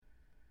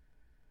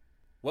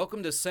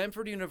Welcome to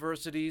Samford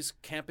University's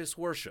Campus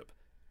Worship.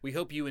 We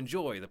hope you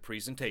enjoy the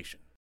presentation.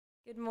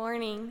 Good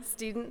morning,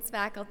 students,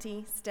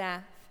 faculty,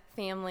 staff,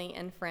 family,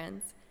 and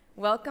friends.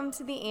 Welcome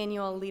to the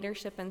annual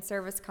Leadership and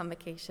Service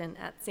Convocation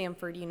at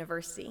Samford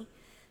University.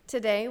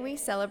 Today, we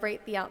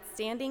celebrate the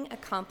outstanding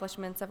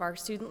accomplishments of our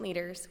student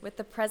leaders with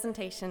the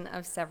presentation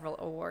of several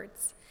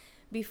awards.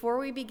 Before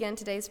we begin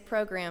today's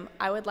program,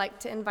 I would like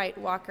to invite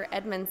Walker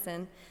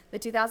Edmondson, the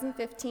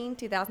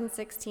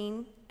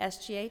 2015-2016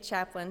 SGA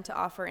chaplain, to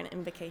offer an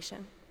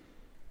invocation.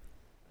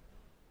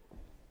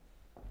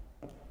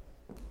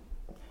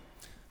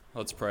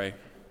 Let's pray.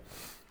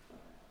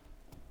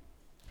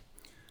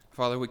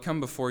 Father, we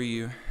come before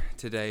you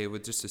today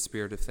with just a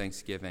spirit of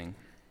thanksgiving.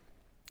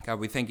 God,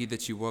 we thank you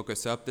that you woke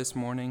us up this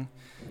morning,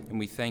 and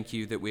we thank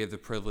you that we have the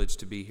privilege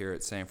to be here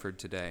at Samford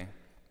today.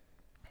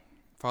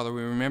 Father,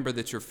 we remember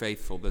that you're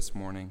faithful this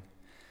morning.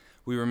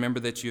 We remember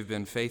that you've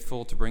been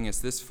faithful to bring us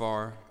this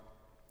far,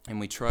 and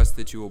we trust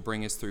that you will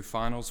bring us through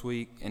finals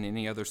week and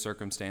any other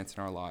circumstance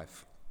in our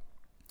life.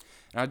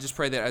 And I just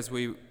pray that as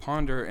we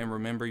ponder and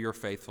remember your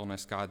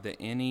faithfulness, God, that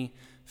any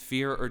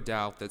fear or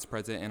doubt that's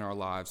present in our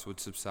lives would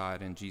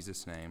subside in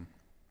Jesus' name.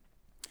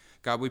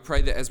 God, we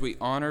pray that as we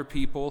honor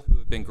people who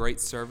have been great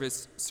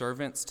servants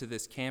to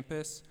this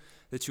campus,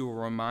 that you will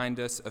remind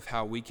us of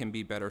how we can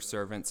be better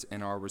servants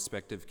in our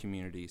respective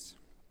communities.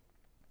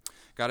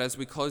 God, as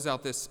we close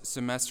out this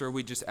semester,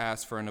 we just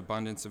ask for an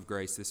abundance of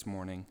grace this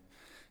morning.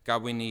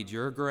 God, we need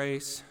your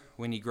grace.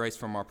 We need grace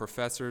from our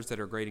professors that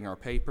are grading our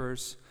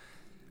papers.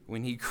 We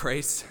need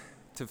grace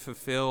to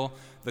fulfill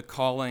the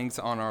callings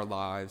on our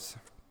lives.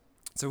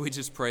 So we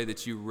just pray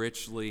that you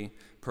richly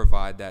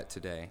provide that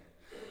today.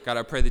 God,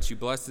 I pray that you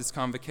bless this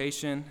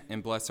convocation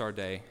and bless our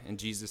day. In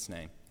Jesus'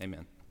 name,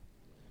 amen.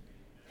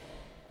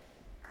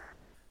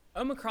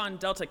 Omicron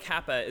Delta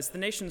Kappa is the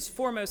nation's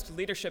foremost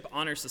leadership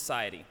honor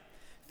society.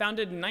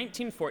 Founded in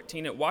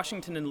 1914 at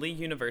Washington and Lee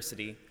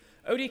University,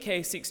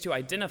 ODK seeks to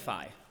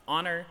identify,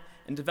 honor,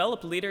 and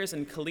develop leaders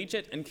in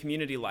collegiate and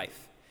community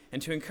life,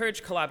 and to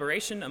encourage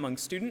collaboration among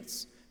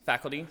students,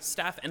 faculty,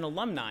 staff, and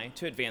alumni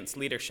to advance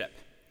leadership.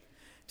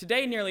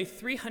 Today, nearly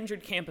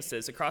 300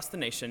 campuses across the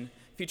nation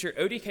feature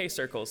ODK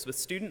circles with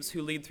students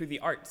who lead through the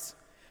arts,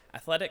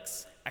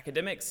 athletics,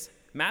 academics,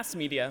 mass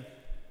media,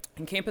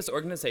 and campus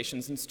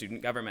organizations and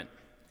student government.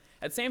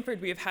 At Samford,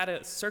 we have had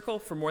a circle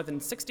for more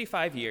than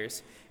 65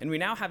 years, and we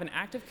now have an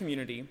active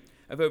community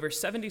of over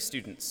 70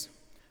 students.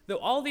 Though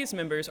all these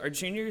members are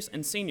juniors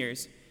and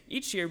seniors,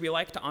 each year we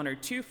like to honor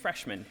 2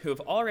 freshmen who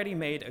have already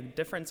made a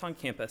difference on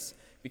campus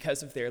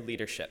because of their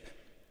leadership.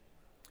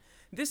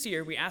 This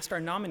year, we asked our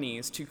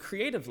nominees to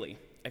creatively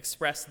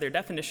express their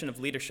definition of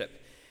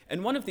leadership,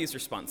 and one of these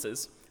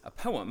responses, a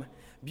poem,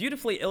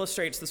 beautifully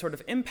illustrates the sort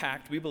of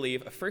impact we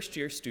believe a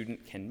first-year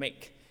student can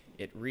make.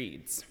 It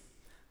reads,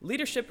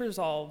 "Leadership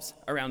revolves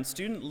around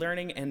student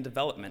learning and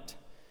development.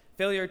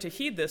 Failure to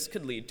heed this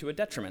could lead to a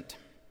detriment.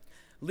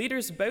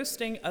 Leaders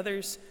boasting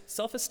others'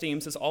 self-esteem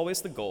is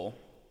always the goal,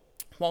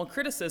 while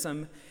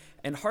criticism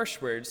and harsh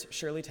words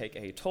surely take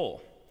a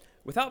toll.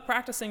 Without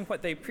practicing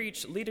what they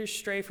preach, leaders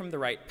stray from the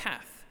right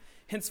path,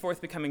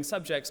 henceforth becoming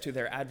subjects to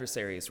their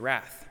adversaries'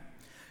 wrath.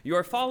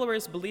 Your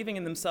followers believing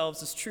in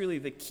themselves is truly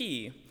the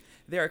key.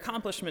 Their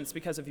accomplishments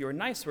because of your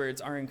nice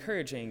words are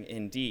encouraging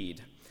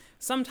indeed.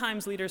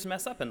 Sometimes leaders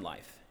mess up in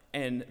life,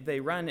 and they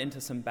run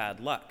into some bad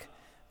luck.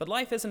 But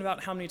life isn't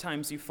about how many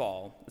times you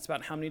fall, it's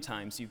about how many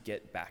times you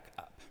get back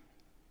up."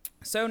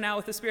 So now,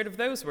 with the spirit of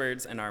those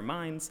words in our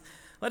minds,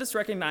 let us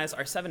recognize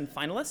our 7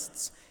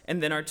 finalists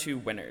and then our 2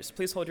 winners.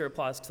 Please hold your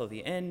applause till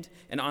the end,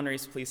 and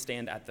honorees, please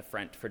stand at the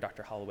front for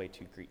Dr. Holloway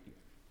to greet you.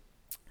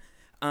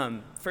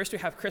 First, we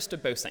have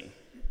Krista Bosing,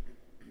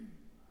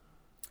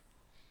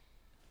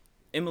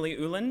 Emily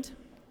Uland.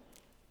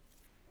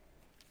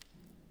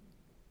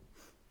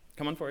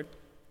 Come on forward.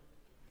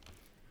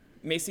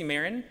 Macy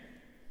Marin,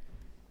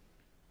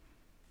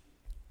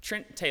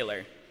 Trent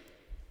Taylor,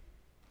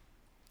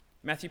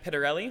 Matthew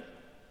Pittarelli,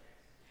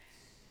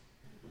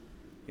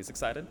 he's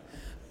excited,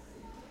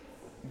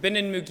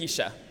 Benin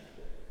Mugisha,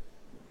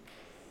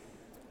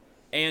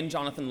 and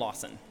Jonathan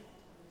Lawson.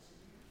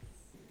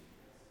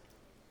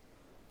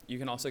 You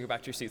can also go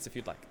back to your seats if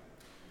you'd like.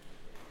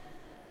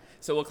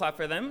 So we'll clap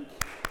for them.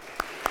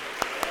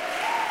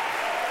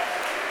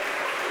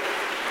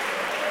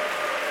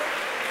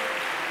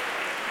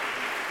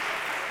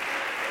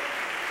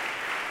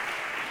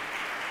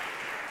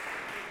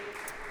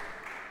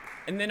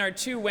 And then our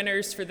 2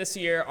 winners for this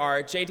year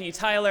are J.D.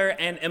 Tyler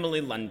and Emily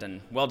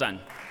London. Well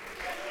done.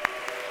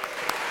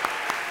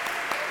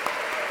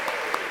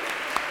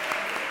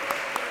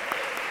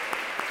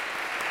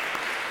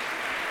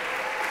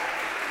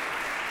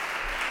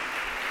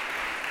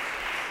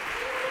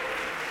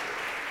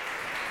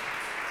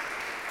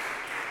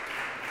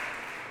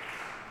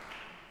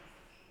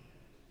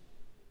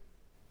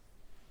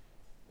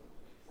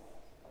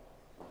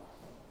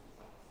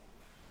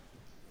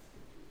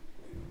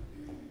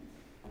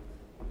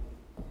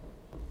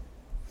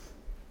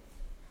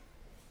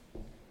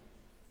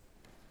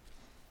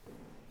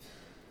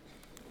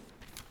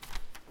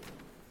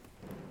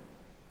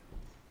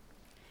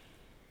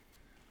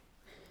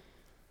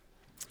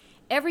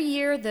 Every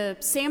year, the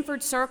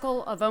Samford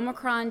Circle of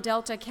Omicron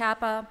Delta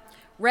Kappa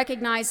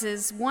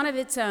recognizes one of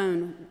its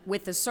own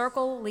with the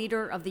Circle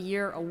Leader of the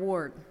Year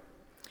Award.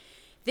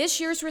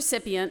 This year's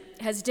recipient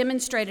has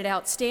demonstrated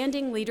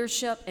outstanding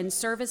leadership and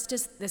service to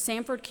the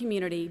Samford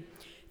community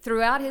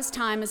throughout his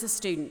time as a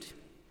student.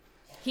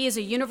 He is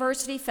a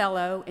university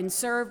fellow and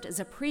served as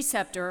a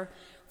preceptor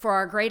for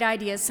our Great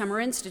Ideas Summer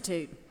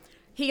Institute.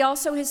 He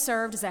also has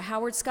served as a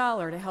Howard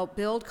Scholar to help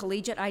build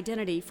collegiate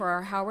identity for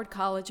our Howard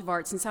College of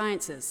Arts and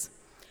Sciences.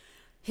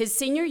 His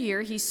senior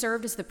year, he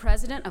served as the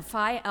president of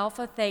Phi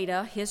Alpha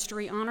Theta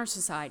History Honor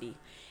Society,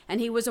 and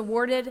he was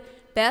awarded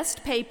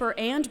Best Paper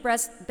and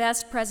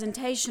Best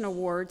Presentation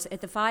Awards at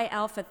the Phi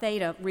Alpha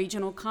Theta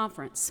Regional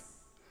Conference.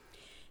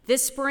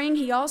 This spring,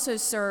 he also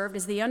served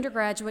as the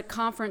undergraduate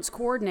conference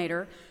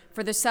coordinator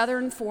for the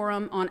Southern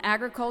Forum on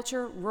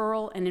Agriculture,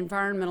 Rural, and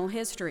Environmental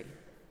History.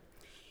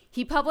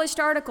 He published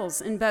articles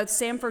in both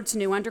Samford's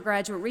new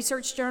undergraduate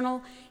research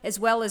journal as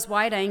well as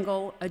Wide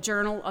Angle, a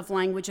journal of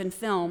language and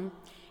film,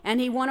 and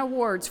he won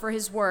awards for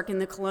his work in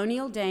the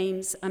Colonial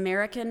Dames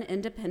American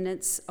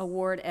Independence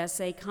Award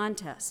Essay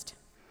Contest.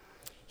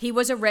 He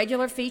was a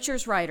regular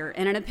features writer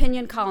and an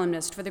opinion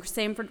columnist for the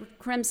Samford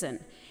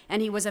Crimson,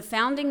 and he was a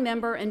founding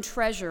member and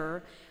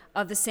treasurer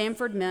of the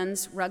Samford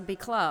Men's Rugby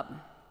Club.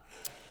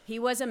 He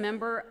was a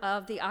member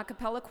of the a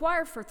cappella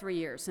choir for 3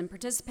 years and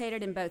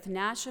participated in both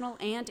national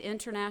and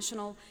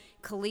international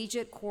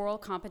collegiate choral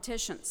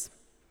competitions.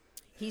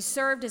 He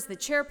served as the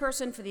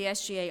chairperson for the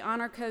SGA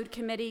Honor Code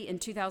Committee in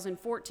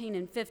 2014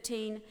 and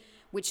 15,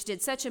 which did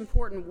such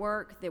important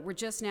work that we're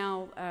just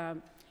now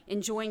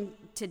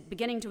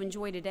beginning to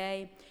enjoy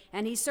today.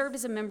 And he served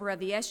as a member of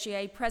the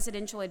SGA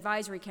Presidential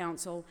Advisory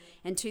Council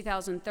in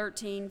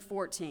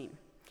 2013-14.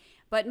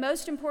 But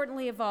most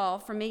importantly of all,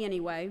 for me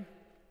anyway,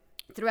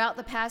 throughout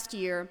the past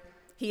year,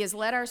 he has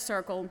led our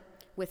circle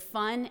with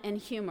fun and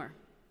humor.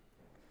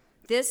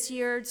 This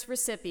year's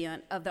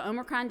recipient of the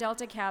Omicron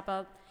Delta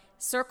Kappa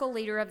Circle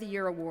Leader of the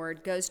Year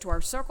Award goes to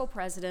our Circle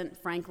President,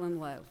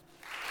 Franklin Lowe.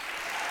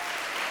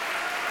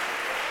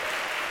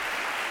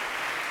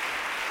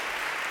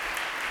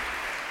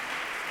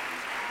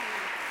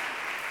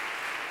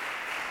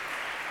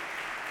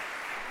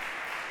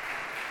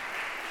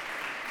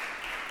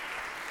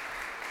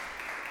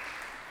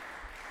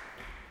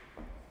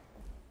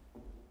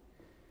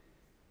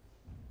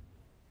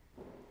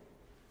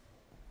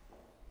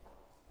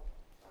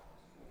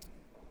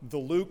 The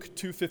Luke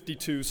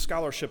 252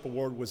 Scholarship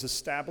Award was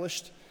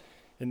established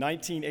in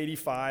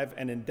 1985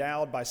 and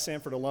endowed by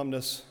Samford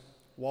alumnus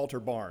Walter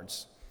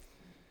Barnes,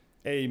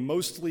 a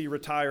mostly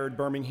retired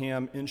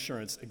Birmingham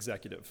insurance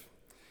executive.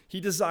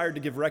 He desired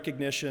to give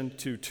recognition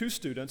to 2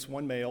 students,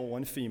 one male,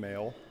 one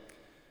female,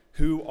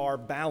 who are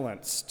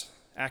balanced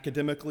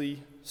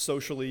academically,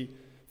 socially,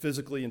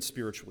 physically, and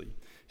spiritually.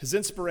 His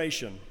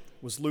inspiration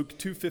was Luke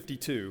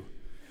 252,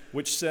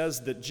 which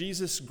says that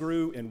Jesus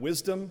grew in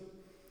wisdom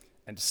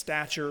and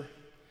stature,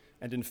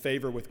 and in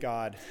favor with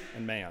God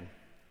and man.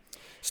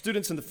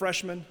 Students in the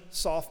freshman,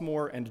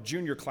 sophomore, and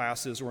junior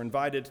classes were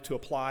invited to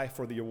apply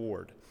for the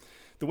award.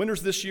 The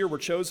winners this year were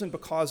chosen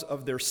because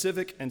of their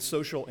civic and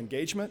social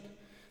engagement,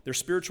 their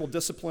spiritual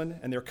discipline,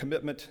 and their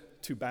commitment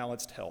to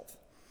balanced health.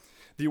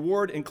 The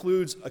award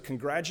includes a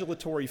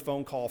congratulatory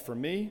phone call from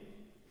me,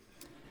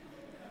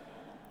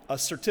 a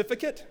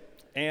certificate,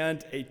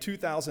 and a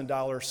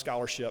 $2,000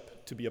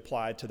 scholarship to be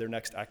applied to their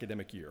next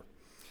academic year.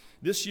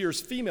 This year's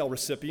female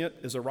recipient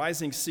is a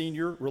rising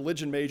senior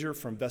religion major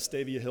from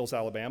Vestavia Hills,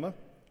 Alabama.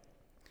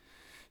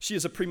 She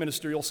is a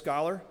preministerial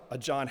scholar, a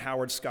John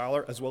Howard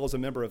Scholar, as well as a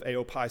member of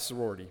AOPI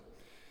sorority.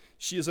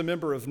 She is a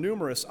member of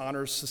numerous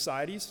honors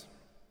societies,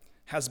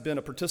 has been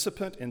a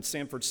participant in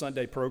Samford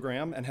Sunday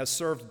program, and has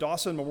served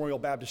Dawson Memorial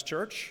Baptist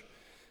Church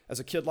as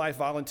a Kid Life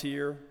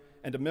volunteer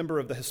and a member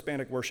of the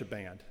Hispanic Worship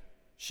Band.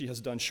 She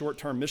has done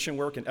short-term mission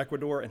work in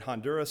Ecuador and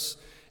Honduras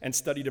and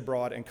studied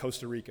abroad in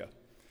Costa Rica.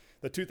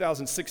 The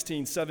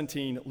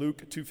 2016-17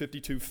 Luke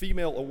 252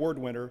 Female Award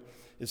winner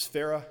is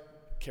Farah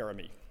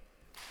Karami.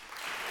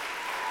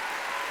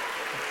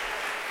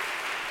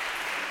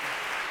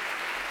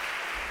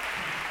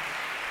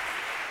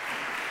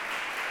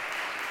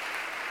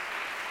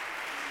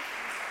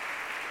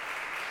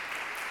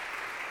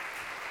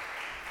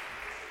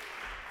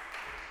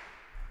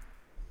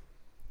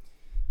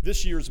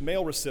 This year's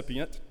male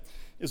recipient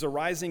is a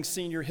rising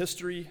senior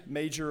history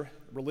major,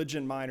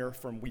 religion minor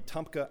from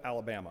Wetumpka,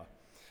 Alabama.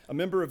 A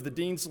member of the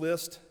Dean's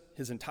List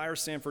his entire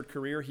Samford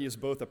career, he is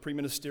both a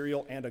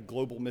preministerial and a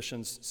global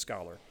missions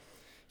scholar.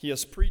 He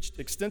has preached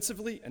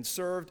extensively and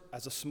served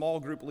as a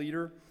small group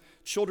leader,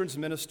 children's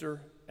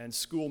minister, and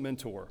school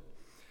mentor.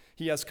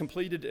 He has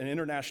completed an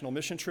international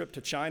mission trip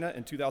to China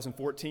in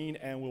 2014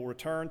 and will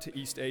return to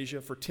East Asia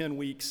for 10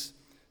 weeks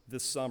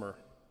this summer.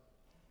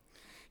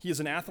 He is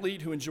an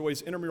athlete who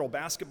enjoys intramural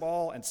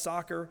basketball and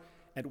soccer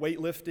and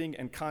weightlifting,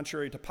 and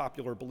contrary to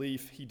popular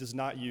belief, he does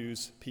not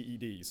use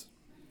PEDs.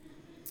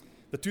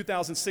 The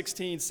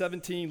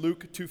 2016-17 Luke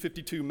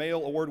 252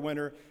 Male Award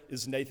winner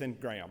is Nathan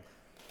Graham.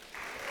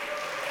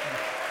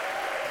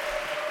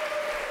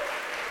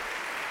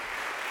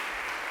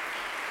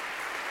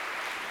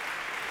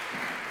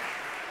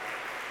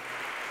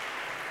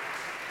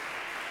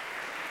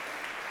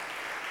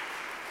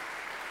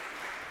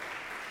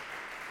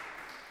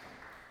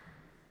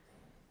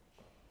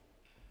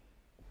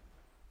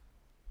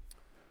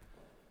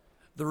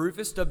 The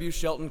Rufus W.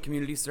 Shelton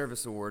Community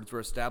Service Awards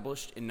were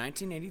established in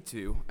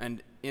 1982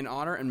 and in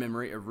honor and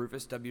memory of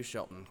Rufus W.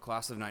 Shelton,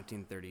 class of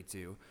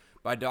 1932,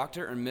 by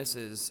Dr. and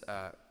Mrs.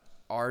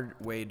 R.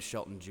 Wade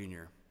Shelton,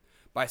 Jr.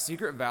 By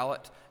secret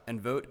ballot and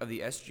vote of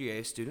the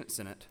SGA Student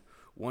Senate,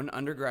 one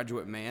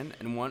undergraduate man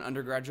and one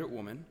undergraduate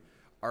woman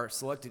are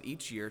selected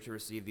each year to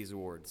receive these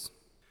awards.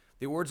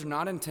 The awards are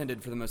not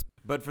intended for the most,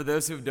 but for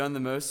those who have done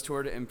the most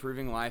toward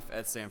improving life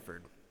at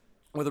Samford,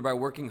 whether by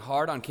working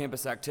hard on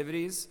campus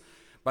activities,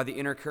 by the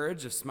inner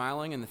courage of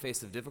smiling in the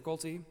face of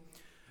difficulty,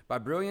 by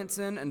brilliance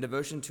in and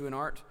devotion to an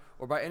art,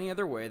 or by any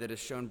other way that is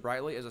shown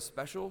brightly as a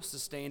special,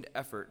 sustained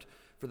effort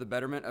for the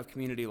betterment of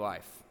community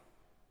life.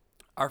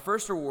 Our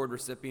first award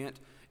recipient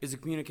is a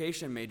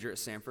communication major at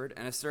Samford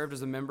and has served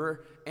as a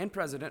member and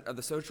president of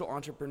the Social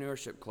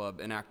Entrepreneurship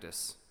Club in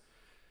Actus.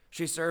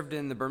 She served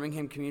in the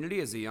Birmingham community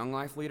as a Young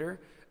Life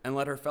leader and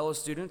led her fellow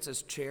students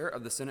as chair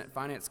of the Senate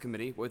Finance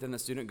Committee within the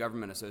Student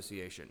Government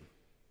Association,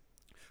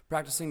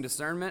 practicing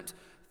discernment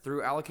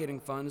through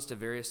allocating funds to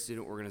various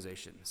student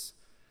organizations.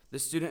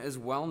 This student is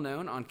well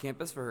known on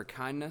campus for her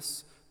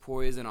kindness,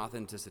 poise, and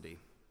authenticity.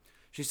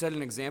 She set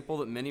an example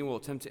that many will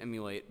attempt to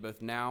emulate both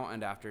now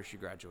and after she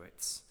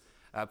graduates.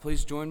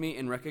 Please join me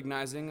in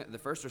recognizing the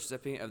first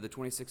recipient of the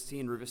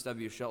 2016 Rufus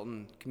W.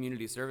 Shelton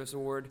Community Service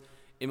Award,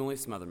 Emily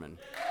Smotherman.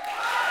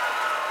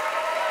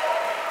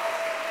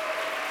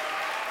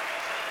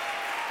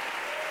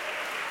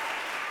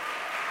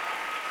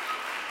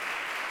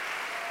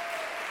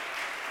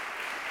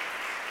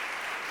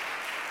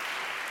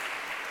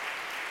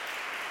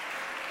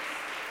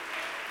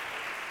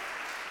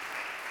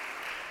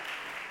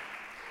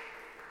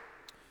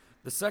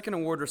 The second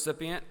award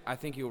recipient, I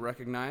think you'll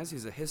recognize.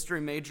 He's a history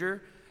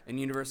major and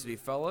university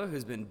fellow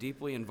who's been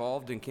deeply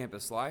involved in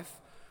campus life,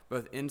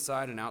 both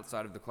inside and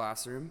outside of the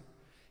classroom.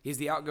 He's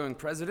the outgoing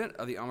president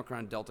of the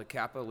Omicron Delta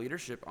Kappa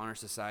Leadership Honor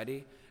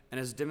Society and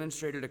has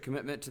demonstrated a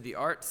commitment to the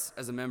arts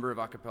as a member of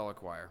a cappella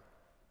choir.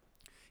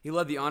 He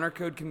led the Honor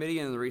Code Committee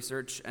in the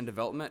research and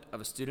development of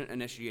a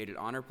student-initiated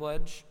honor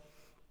pledge.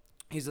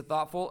 He's a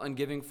thoughtful and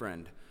giving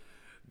friend,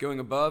 going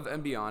above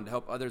and beyond to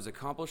help others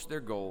accomplish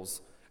their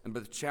goals and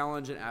both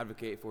challenge and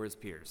advocate for his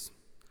peers.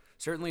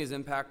 Certainly his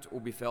impact will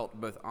be felt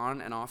both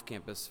on and off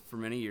campus for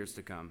many years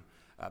to come.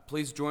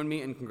 Please join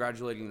me in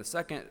congratulating the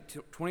second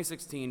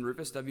 2016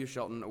 Rufus W.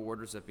 Shelton Award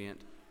recipient,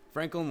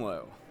 Franklin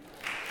Lowe.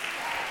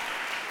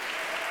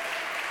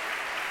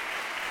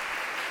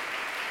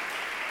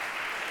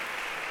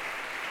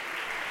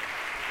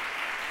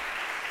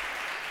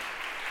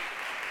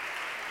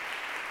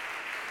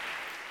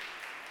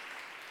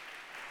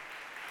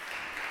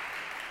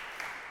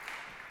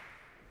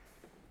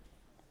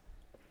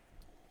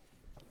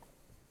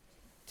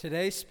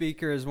 Today's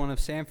speaker is one of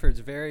Samford's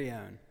very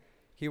own.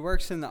 He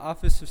works in the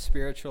Office of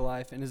Spiritual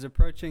Life and is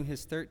approaching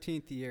his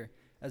 13th year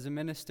as a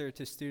minister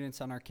to students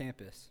on our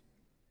campus.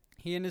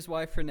 He and his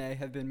wife Renee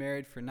have been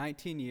married for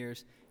 19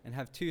 years and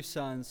have 2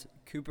 sons,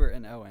 Cooper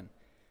and Owen.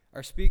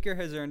 Our speaker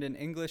has earned an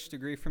English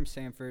degree from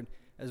Samford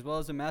as well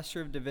as a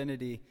Master of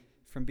Divinity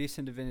from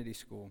Beeson Divinity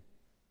School.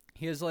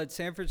 He has led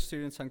Samford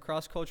students on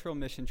cross-cultural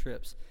mission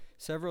trips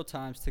several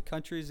times to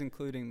countries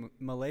including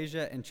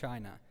Malaysia and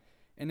China.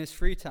 In his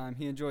free time,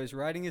 he enjoys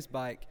riding his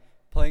bike,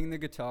 playing the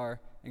guitar,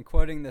 and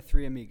quoting the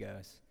Three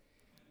Amigos.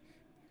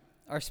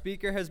 Our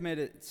speaker has made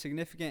a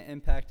significant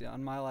impact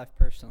on my life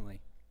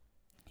personally.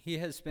 He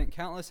has spent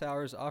countless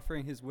hours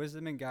offering his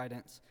wisdom and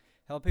guidance,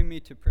 helping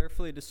me to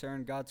prayerfully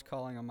discern God's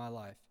calling on my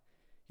life.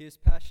 He is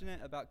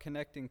passionate about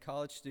connecting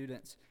college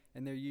students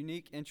and their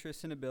unique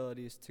interests and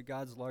abilities to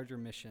God's larger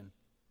mission.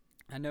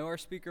 I know our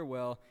speaker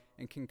well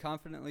and can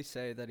confidently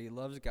say that he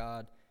loves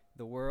God,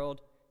 the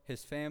world,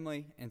 his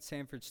family, and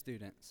Samford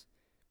students.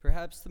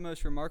 Perhaps the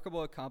most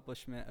remarkable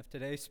accomplishment of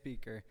today's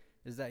speaker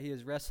is that he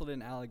has wrestled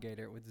an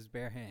alligator with his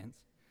bare hands.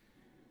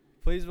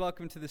 Please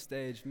welcome to the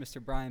stage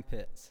Mr. Brian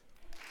Pitts.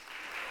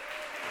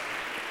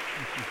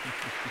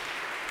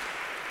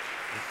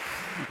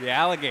 The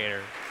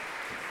alligator.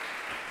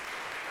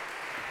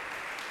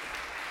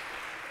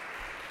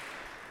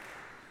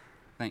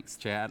 Thanks,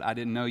 Chad. I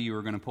didn't know you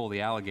were going to pull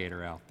the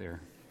alligator out there.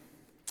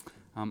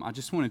 I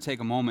just want to take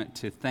a moment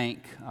to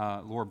thank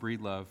Laura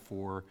Breedlove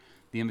for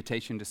the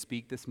invitation to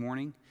speak this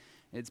morning.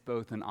 It's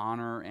both an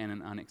honor and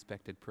an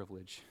unexpected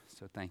privilege,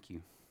 so thank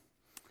you.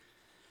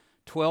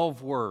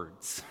 12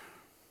 words.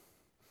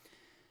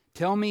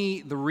 Tell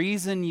me the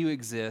reason you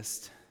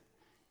exist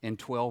in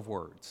 12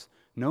 words.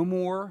 No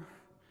more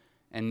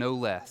and no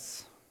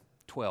less.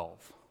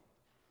 12.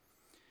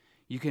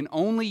 You can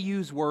only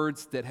use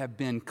words that have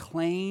been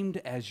claimed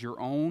as your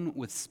own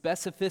with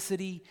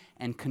specificity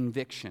and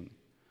conviction.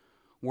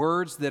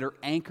 Words that are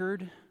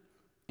anchored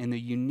in the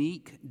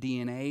unique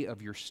DNA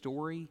of your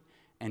story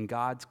and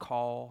God's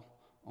call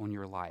on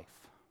your life.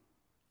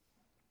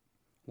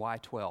 Why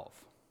 12?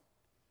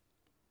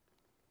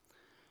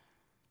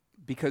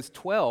 Because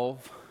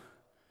 12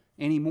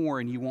 anymore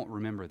and you won't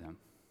remember them.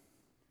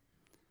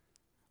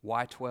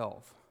 Why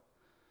 12?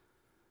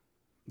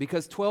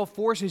 Because 12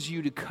 forces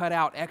you to cut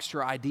out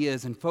extra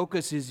ideas and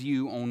focuses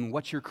you on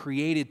what you're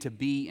created to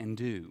be and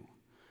do.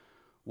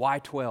 Why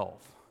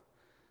 12?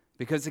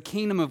 Because the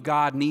kingdom of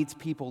God needs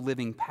people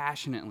living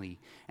passionately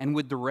and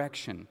with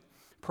direction,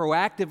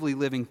 proactively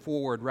living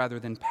forward rather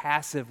than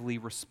passively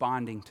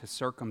responding to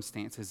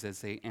circumstances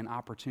and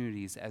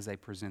opportunities as they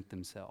present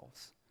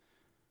themselves.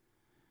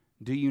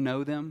 Do you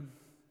know them?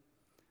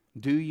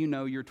 Do you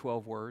know your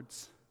 12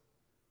 words?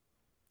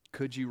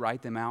 Could you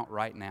write them out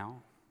right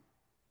now?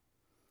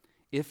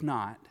 If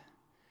not,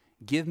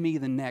 give me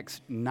the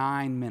next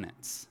 9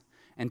 minutes,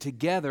 and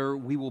together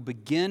we will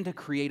begin to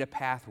create a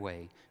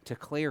pathway to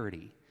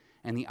clarity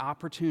and the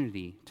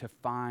opportunity to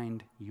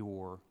find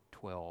your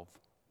 12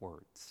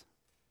 words.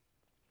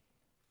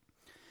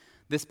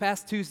 This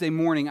past Tuesday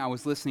morning, I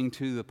was listening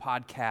to the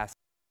podcast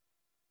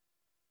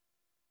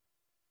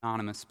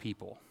Anonymous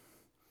People.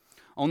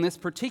 On this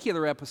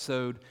particular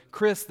episode,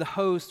 Chris, the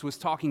host, was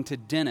talking to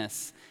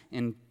Dennis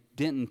in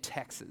Denton,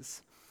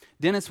 Texas.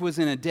 Dennis was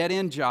in a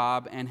dead-end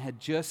job and had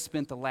just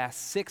spent the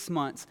last 6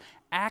 months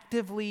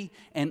actively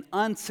and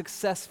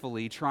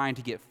unsuccessfully trying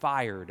to get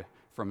fired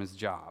from his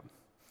job.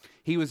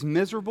 He was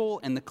miserable,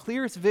 and the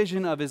clearest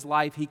vision of his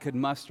life he could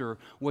muster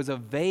was a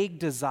vague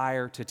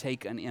desire to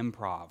take an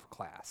improv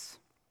class.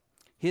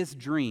 His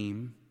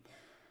dream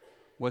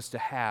was to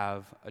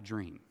have a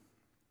dream.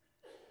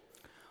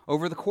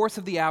 Over the course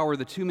of the hour,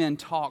 the two men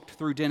talked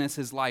through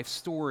Dennis's life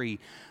story,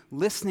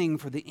 listening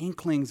for the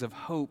inklings of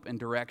hope and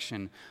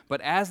direction.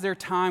 But as their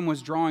time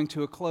was drawing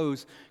to a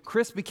close,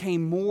 Chris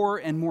became more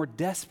and more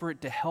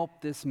desperate to help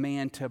this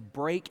man to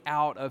break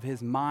out of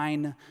his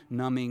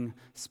mind-numbing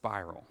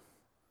spiral.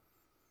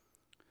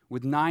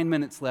 With 9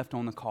 minutes left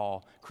on the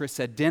call, Chris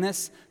said,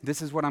 "Dennis,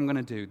 this is what I'm going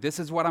to do. This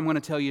is what I'm going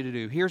to tell you to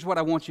do. Here's what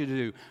I want you to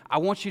do. I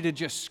want you to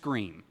just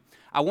scream.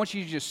 I want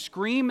you to just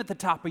scream at the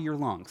top of your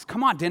lungs.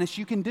 Come on, Dennis,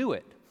 you can do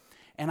it."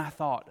 And I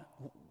thought,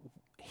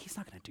 he's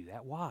not going to do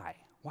that. Why?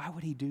 Why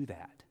would he do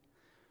that?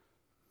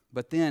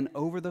 But then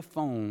over the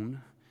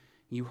phone,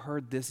 you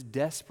heard this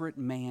desperate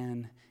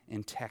man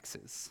in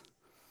Texas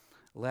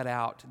let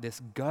out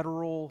this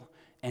guttural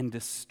and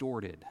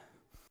distorted,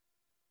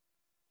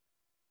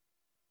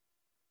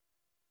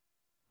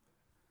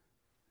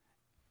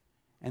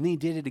 and then he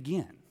did it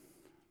again.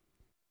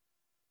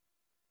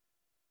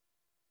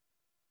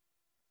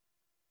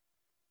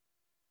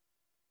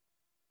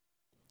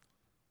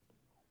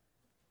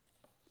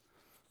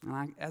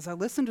 And as I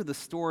listened to the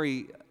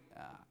story,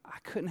 I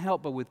couldn't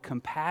help but with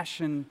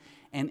compassion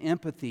and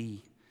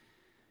empathy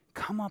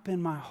come up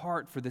in my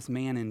heart for this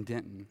man in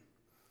Denton,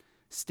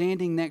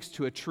 standing next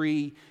to a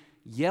tree,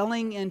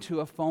 yelling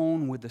into a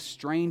phone with a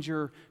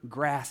stranger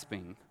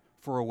grasping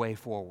for a way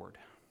forward.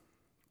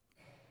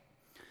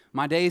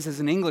 My days as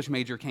an English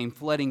major came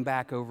flooding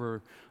back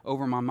over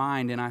my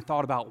mind, and I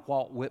thought about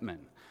Walt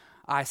Whitman.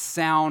 I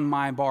sound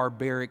my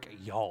barbaric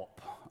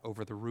yawp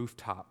over the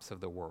rooftops of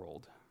the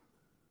world.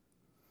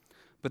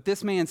 But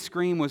this man's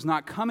scream was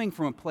not coming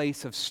from a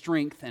place of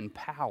strength and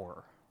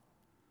power.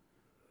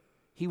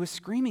 He was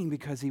screaming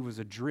because he was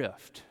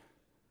adrift,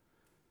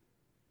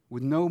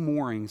 with no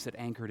moorings that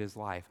anchored his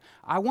life.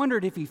 I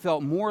wondered if he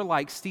felt more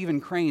like Stephen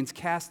Crane's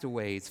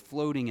castaways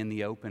floating in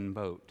the open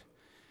boat.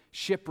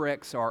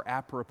 Shipwrecks are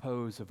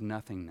apropos of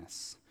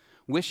nothingness.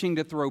 Wishing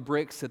to throw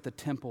bricks at the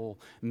temple,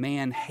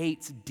 man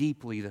hates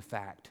deeply the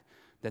fact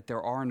that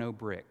there are no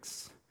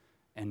bricks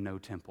and no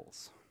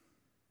temples.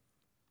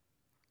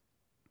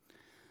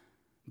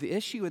 The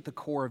issue at the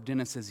core of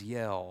Dennis's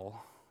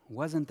yell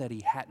wasn't that he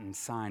hadn't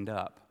signed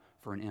up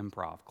for an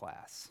improv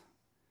class.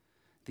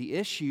 The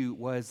issue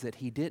was that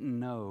he didn't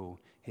know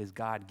his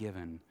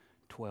God-given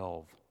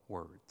 12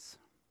 words.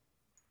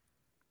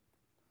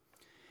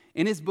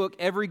 In his book,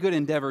 Every Good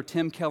Endeavor,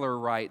 Tim Keller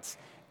writes,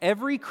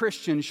 "Every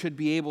Christian should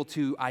be able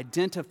to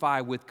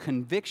identify with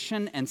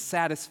conviction and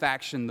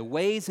satisfaction the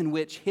ways in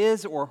which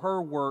his or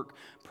her work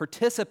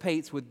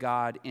participates with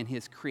God in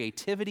his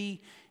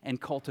creativity and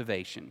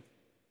cultivation."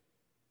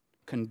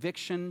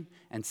 Conviction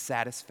and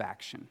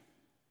satisfaction.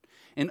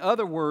 In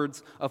other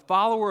words, a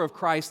follower of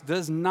Christ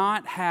does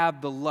not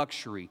have the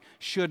luxury,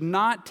 should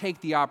not take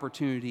the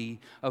opportunity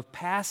of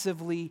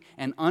passively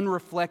and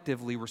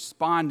unreflectively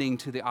responding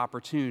to the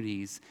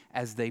opportunities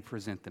as they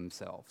present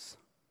themselves.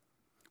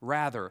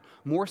 Rather,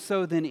 more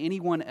so than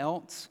anyone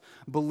else,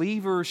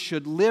 believers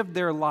should live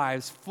their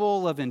lives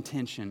full of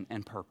intention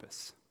and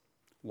purpose.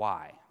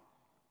 Why?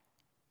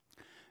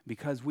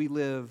 Because we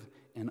live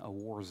in a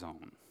war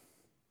zone.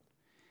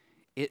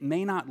 It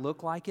may not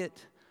look like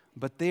it,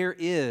 but there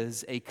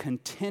is a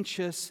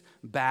contentious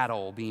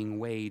battle being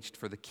waged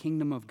for the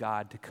kingdom of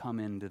God to come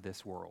into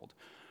this world,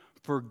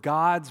 for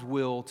God's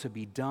will to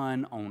be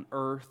done on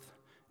earth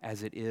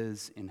as it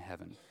is in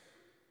heaven.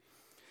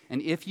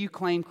 And if you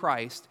claim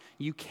Christ,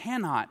 you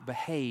cannot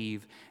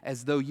behave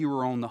as though you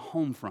were on the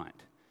home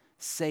front,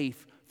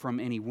 safe from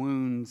any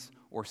wounds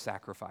or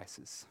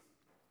sacrifices.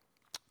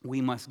 We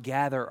must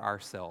gather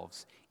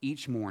ourselves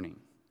each morning,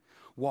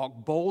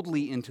 walk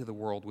boldly into the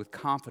world with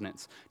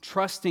confidence,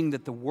 trusting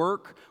that the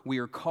work we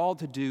are called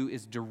to do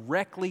is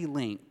directly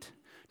linked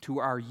to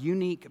our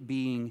unique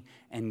being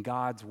and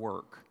God's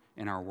work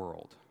in our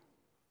world.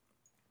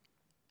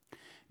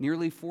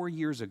 Nearly 4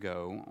 years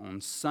ago, on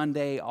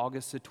Sunday,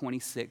 August the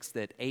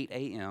 26th at 8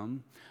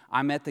 a.m.,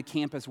 I met the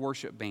campus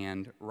worship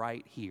band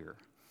right here.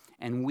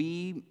 And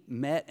we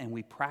met and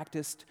we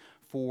practiced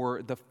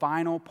for the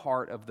final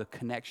part of the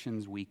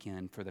Connections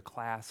weekend for the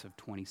class of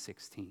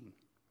 2016.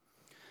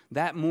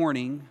 That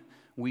morning,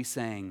 we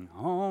sang,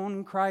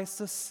 "On Christ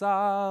the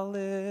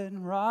solid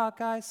rock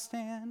I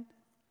stand."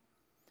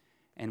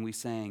 And we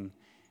sang,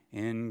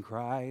 "In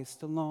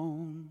Christ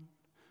alone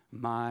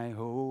my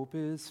hope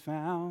is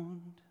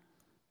found."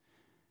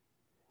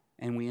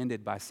 And we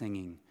ended by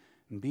singing,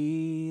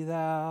 "Be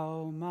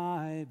thou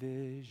my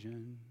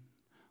vision,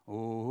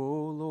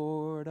 O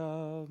Lord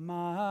of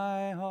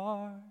my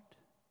heart.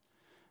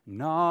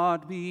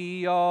 Not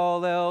be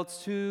all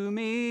else to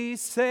me,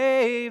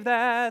 save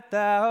that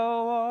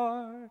thou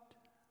art."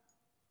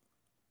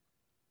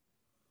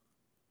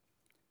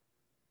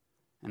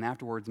 And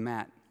afterwards,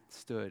 Matt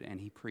stood and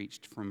he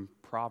preached from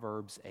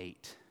Proverbs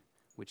 8,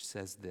 which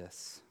says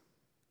this: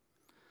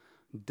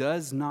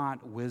 "Does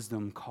not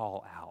wisdom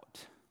call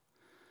out?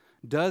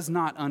 Does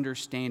not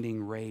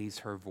understanding raise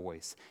her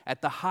voice?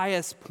 At the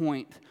highest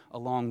point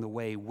along the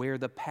way, where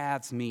the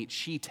paths meet,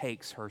 she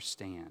takes her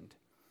stand.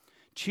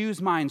 Choose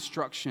my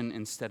instruction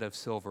instead of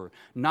silver,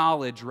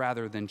 knowledge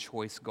rather than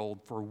choice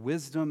gold, for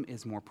wisdom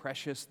is more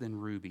precious than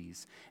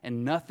rubies,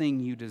 and nothing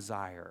you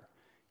desire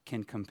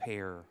can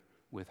compare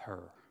with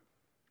her."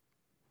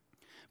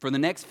 For the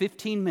next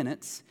 15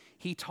 minutes,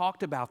 he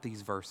talked about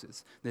these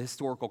verses, the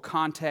historical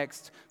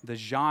context, the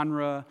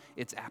genre,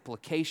 its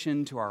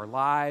application to our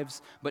lives.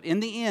 But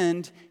in the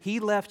end, he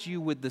left you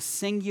with the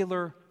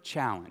singular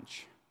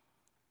challenge: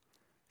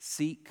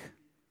 seek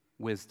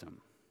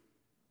wisdom.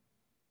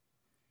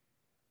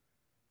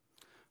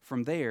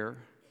 From there,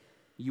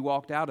 you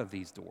walked out of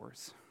these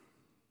doors,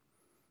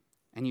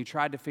 and you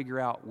tried to figure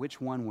out which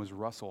one was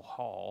Russell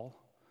Hall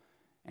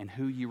and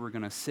who you were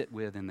going to sit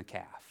with in the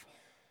calf.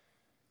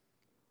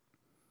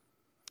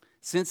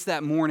 Since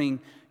that morning,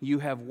 you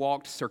have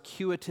walked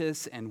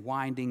circuitous and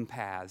winding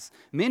paths.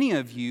 Many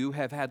of you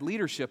have had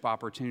leadership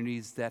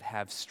opportunities that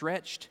have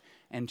stretched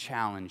and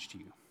challenged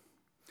you.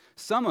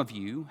 Some of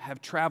you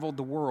have traveled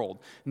the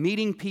world,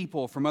 meeting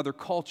people from other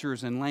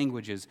cultures and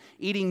languages,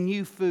 eating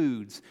new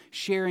foods,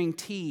 sharing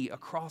tea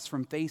across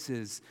from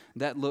faces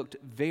that looked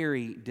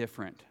very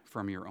different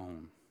from your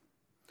own.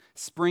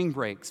 Spring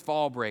breaks,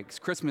 fall breaks,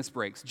 Christmas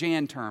breaks,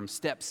 Jan terms,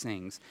 step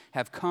sings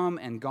have come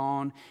and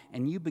gone,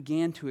 and you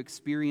began to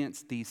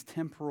experience these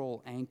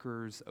temporal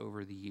anchors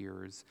over the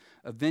years,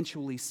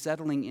 eventually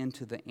settling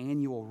into the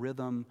annual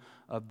rhythm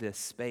of this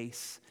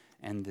space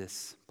and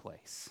this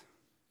place.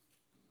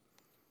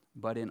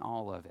 But in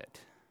all of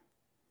it,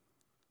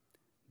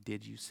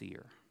 did you see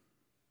her?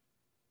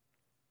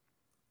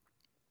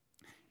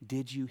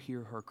 Did you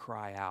hear her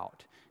cry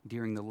out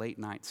during the late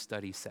night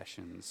study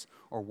sessions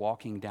or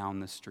walking down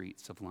the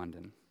streets of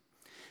London?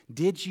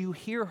 Did you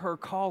hear her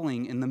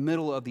calling in the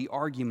middle of the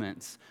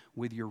arguments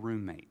with your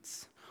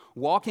roommates?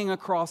 Walking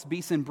across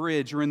Beeson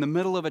Bridge or in the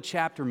middle of a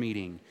chapter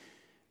meeting,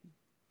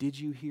 did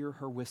you hear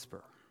her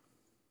whisper?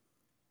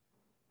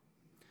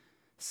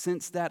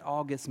 Since that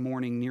August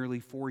morning nearly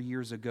 4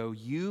 years ago,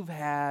 you've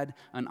had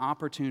an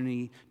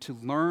opportunity to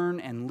learn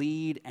and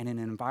lead in an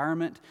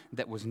environment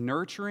that was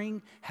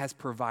nurturing, has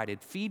provided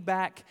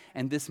feedback,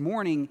 and this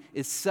morning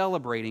is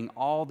celebrating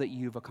all that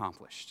you've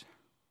accomplished.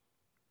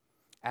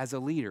 As a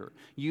leader,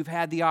 you've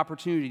had the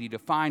opportunity to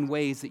find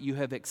ways that you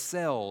have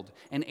excelled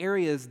and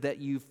areas that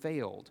you've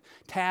failed,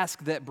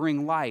 tasks that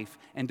bring life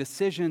and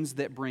decisions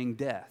that bring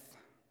death.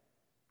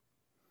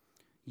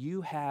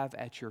 You have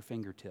at your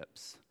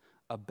fingertips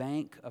a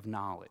bank of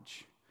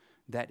knowledge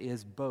that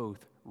is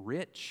both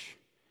rich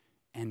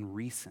and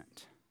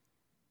recent.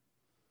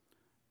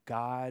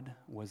 God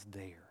was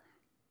there.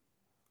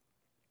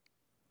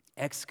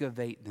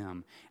 Excavate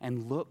them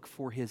and look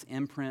for his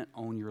imprint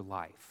on your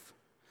life.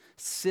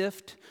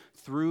 Sift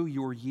through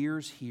your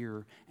years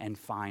here and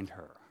find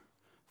her.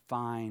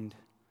 Find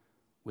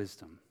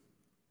wisdom.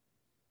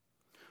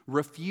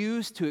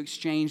 Refuse to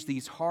exchange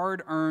these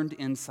hard-earned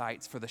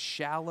insights for the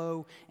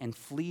shallow and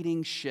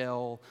fleeting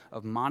shell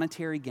of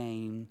monetary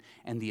gain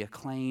and the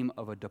acclaim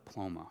of a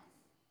diploma.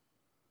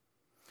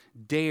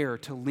 Dare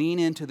to lean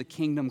into the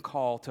kingdom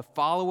call to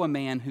follow a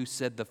man who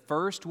said the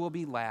first will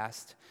be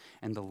last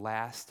and the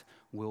last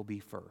will be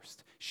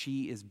first.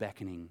 She is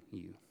beckoning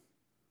you.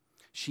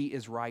 She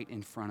is right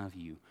in front of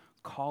you,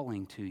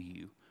 calling to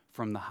you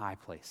from the high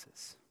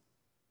places.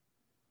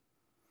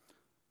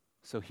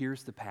 So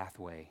here's the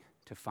pathway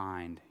to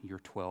find your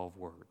 12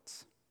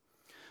 words.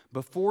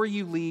 Before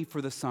you leave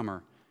for the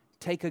summer,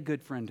 take a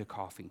good friend to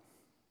coffee.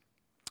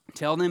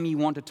 Tell them you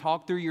want to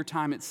talk through your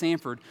time at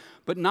Samford,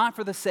 but not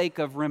for the sake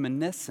of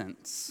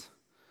reminiscence,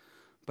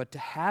 but to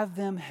have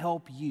them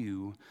help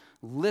you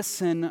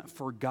listen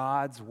for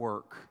God's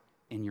work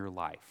in your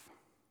life.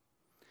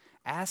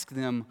 Ask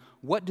them,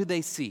 what do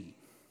they see?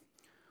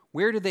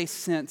 Where do they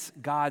sense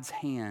God's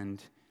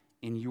hand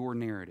in your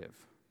narrative?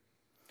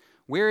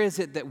 Where is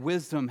it that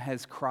wisdom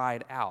has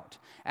cried out?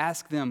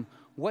 Ask them,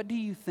 what do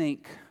you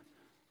think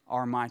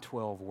are my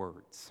 12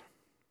 words?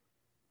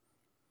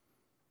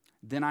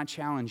 Then I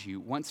challenge you,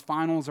 once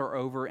finals are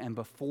over and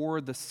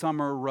before the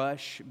summer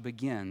rush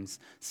begins,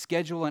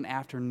 schedule an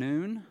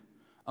afternoon,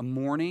 a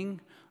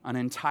morning, an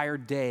entire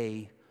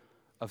day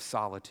of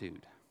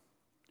solitude.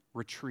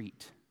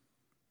 Retreat.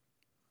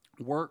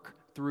 Work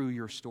through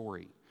your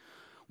story.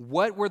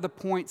 What were the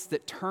points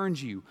that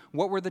turned you?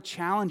 What were the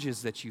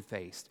challenges that you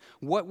faced?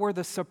 What were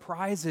the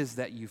surprises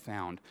that you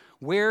found?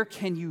 Where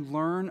can you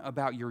learn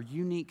about your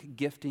unique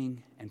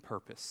gifting and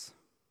purpose?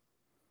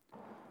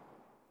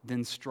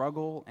 Then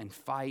struggle and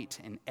fight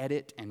and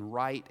edit and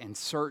write and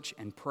search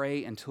and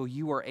pray until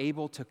you are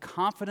able to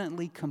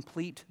confidently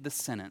complete the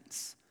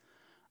sentence,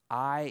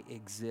 I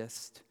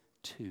exist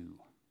too.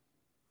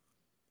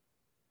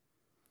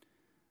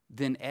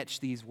 Then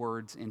etch these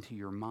words into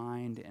your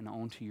mind and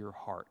onto your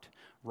heart.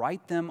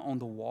 Write them on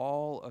the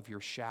wall of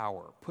your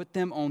shower. Put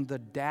them on the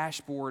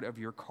dashboard of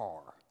your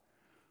car.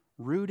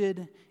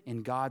 Rooted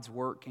in God's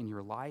work in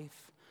your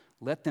life,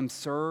 let them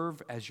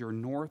serve as your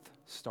North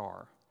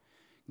Star,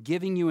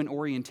 giving you an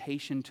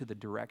orientation to the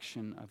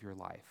direction of your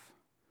life.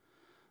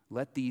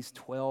 Let these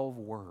 12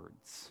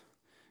 words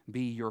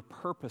be your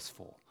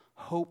purposeful,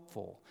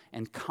 hopeful,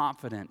 and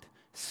confident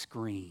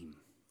scream.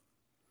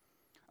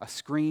 A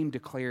scream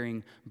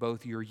declaring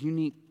both your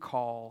unique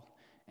call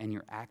and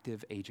your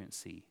active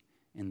agency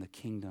in the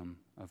kingdom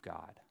of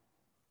God.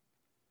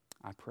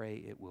 I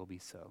pray it will be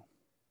so.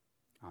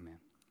 Amen.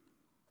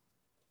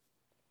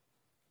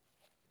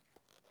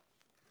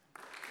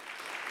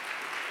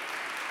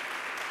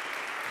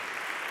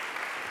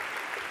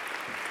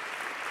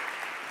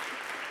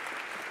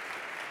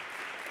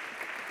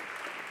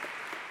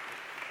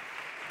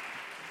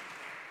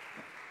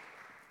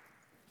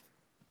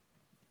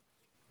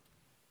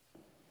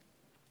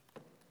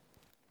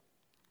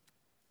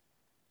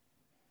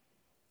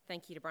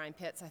 Thank you to Brian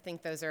Pitts. I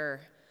think those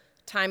are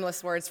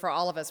timeless words for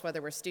all of us,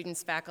 whether we're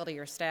students, faculty,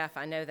 or staff.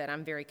 I know that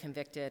I'm very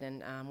convicted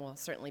and will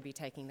certainly be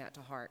taking that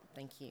to heart.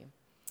 Thank you.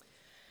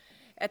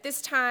 At this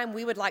time,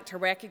 we would like to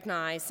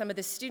recognize some of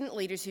the student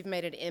leaders who've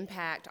made an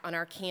impact on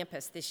our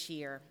campus this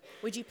year.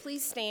 Would you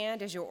please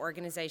stand as your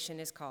organization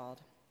is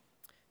called?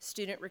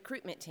 Student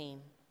Recruitment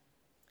Team,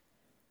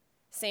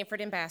 Samford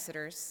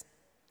Ambassadors,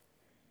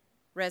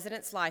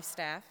 Residence Life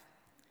Staff,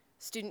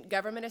 Student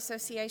Government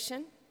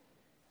Association,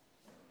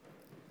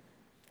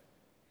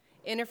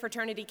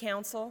 Interfraternity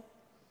Council,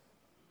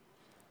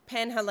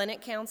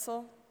 Panhellenic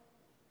Council,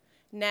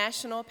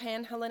 National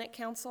Panhellenic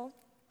Council,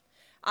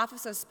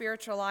 Office of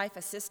Spiritual Life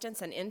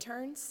Assistants and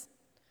Interns,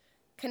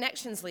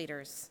 Connections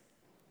Leaders,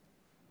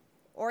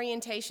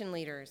 Orientation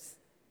Leaders,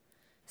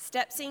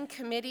 Step-Scene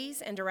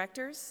Committees and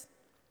Directors,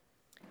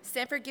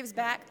 Samford Gives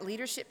Back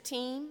Leadership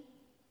Team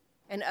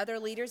and other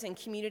leaders in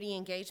community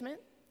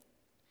engagement,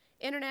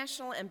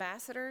 International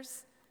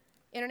Ambassadors,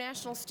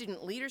 International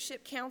Student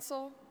Leadership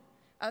Council,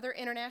 other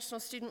international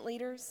student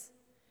leaders,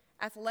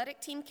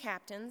 athletic team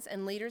captains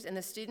and leaders in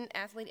the Student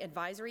Athlete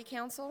Advisory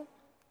Council,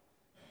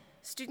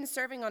 students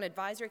serving on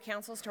advisory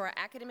councils to our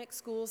academic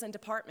schools and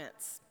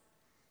departments,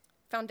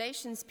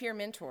 foundations peer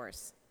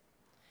mentors,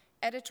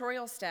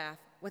 editorial staff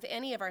with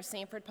any of our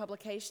Samford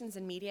publications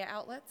and media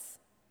outlets,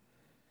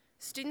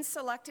 students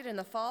selected in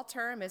the fall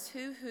term as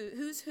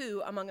who's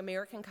who among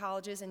American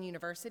colleges and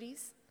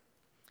universities,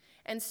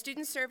 and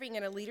students serving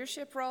in a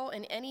leadership role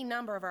in any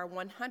number of our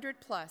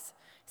 100-plus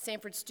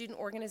Samford student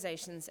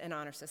organizations and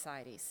honor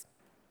societies.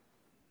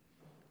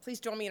 Please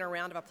join me in a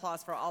round of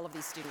applause for all of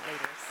these student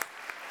leaders.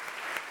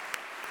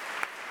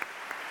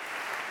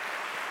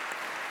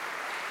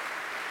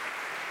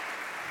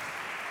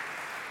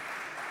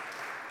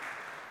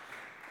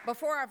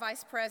 Before our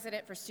Vice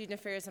President for Student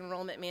Affairs and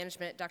Enrollment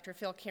Management, Dr.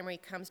 Phil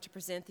Kimmery, comes to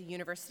present the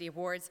University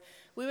Awards,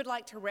 we would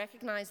like to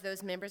recognize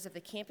those members of the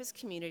campus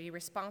community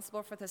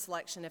responsible for the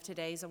selection of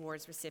today's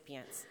awards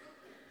recipients.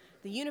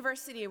 The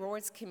University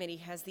Awards Committee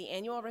has the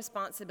annual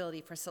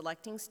responsibility for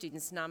selecting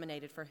students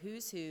nominated for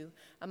Who's Who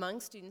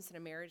among students in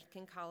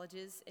American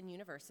colleges and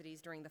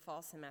universities during the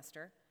fall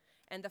semester,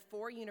 and the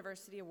 4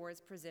 University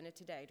Awards presented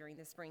today during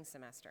the spring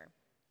semester.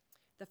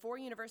 The 4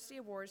 University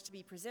Awards to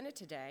be presented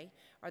today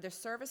are the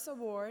Service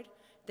Award,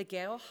 the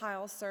Gail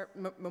Heil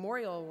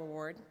Memorial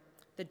Award,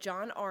 the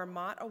John R.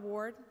 Mott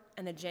Award,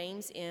 and the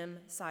James M.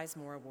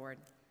 Sizemore Award.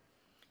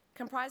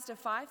 Comprised of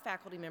 5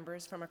 faculty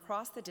members from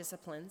across the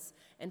disciplines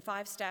and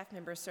 5 staff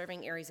members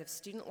serving areas of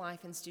student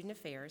life and student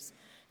affairs,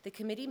 the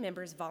committee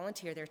members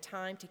volunteer their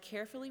time to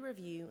carefully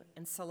review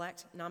and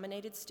select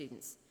nominated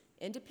students,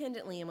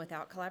 independently and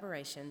without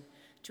collaboration,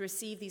 to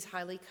receive these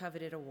highly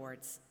coveted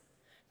awards.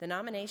 The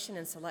nomination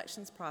and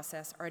selections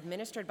process are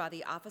administered by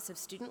the Office of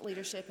Student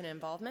Leadership and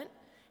Involvement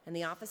and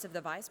the Office of the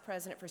Vice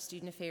President for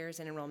Student Affairs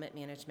and Enrollment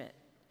Management.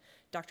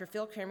 Dr.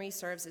 Phil Kimmery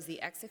serves as the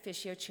ex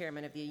officio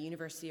chairman of the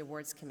University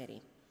Awards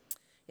Committee.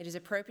 It is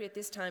appropriate at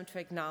this time to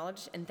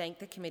acknowledge and thank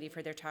the committee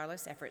for their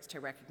tireless efforts to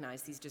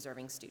recognize these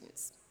deserving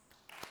students.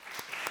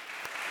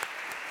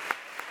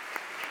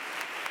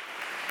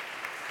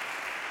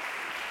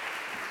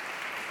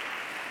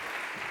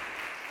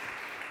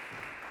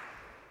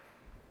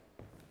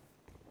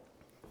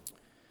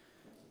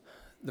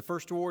 The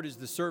first award is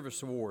the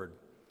Service Award.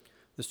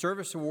 The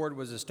Service Award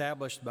was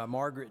established by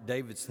Margaret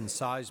Davidson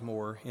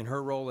Sizemore in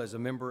her role as a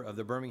member of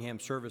the Birmingham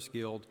Service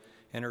Guild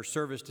and her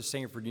service to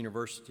Samford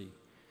University.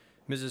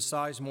 Mrs.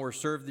 Sizemore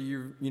served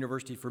the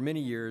university for many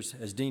years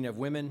as Dean of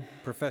Women,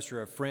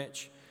 Professor of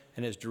French,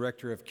 and as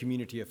Director of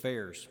Community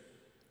Affairs.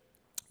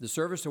 The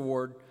Service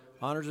Award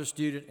honors a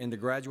student in the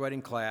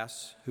graduating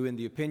class who, in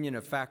the opinion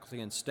of faculty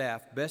and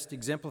staff, best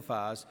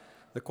exemplifies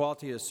the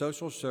quality of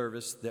social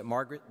service that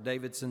Margaret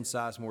Davidson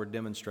Sizemore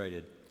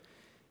demonstrated.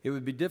 It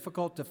would be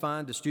difficult to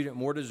find a student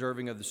more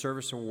deserving of the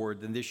Service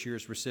Award than this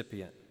year's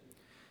recipient.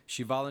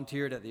 She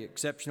volunteered at the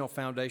Exceptional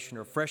Foundation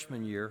her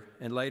freshman year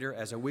and later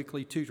as a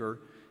weekly tutor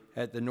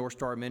at the North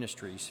Star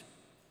Ministries.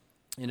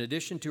 In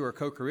addition to her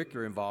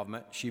co-curricular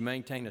involvement, she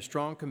maintained a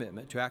strong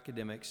commitment to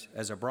academics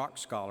as a Brock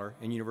Scholar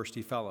and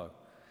University Fellow.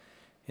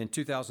 In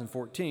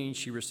 2014,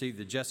 she received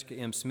the Jessica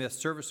M. Smith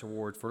Service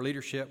Award for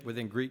leadership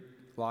within Greek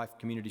Life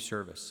Community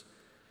Service.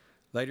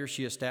 Later,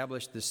 she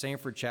established the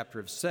Samford chapter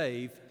of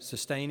SAVE,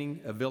 Sustaining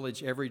a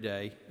Village Every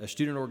Day, a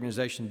student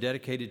organization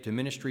dedicated to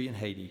ministry in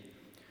Haiti.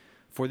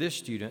 For this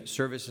student,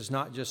 service is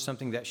not just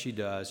something that she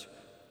does,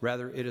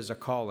 rather it is a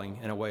calling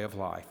and a way of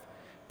life.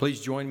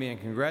 Please join me in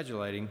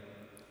congratulating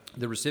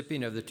the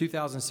recipient of the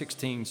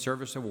 2016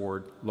 Service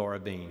Award, Laura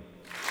Bean.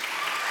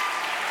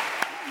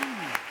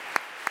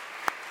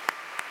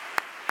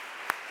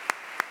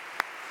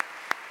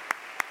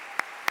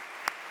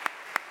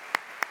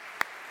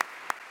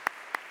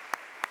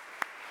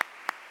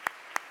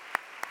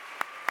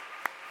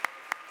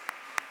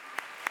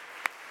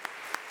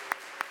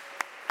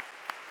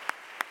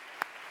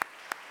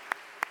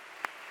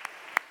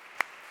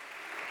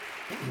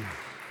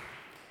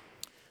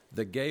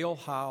 The Gail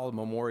Howell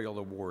Memorial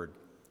Award.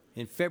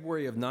 In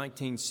February of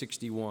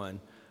 1961,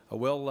 a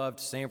well-loved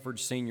Samford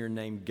senior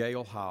named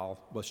Gail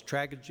Howell was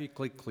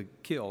tragically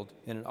killed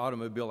in an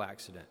automobile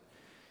accident.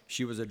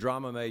 She was a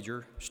drama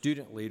major,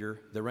 student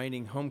leader, the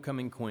reigning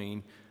homecoming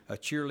queen, a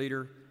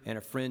cheerleader, and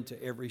a friend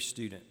to every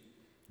student.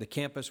 The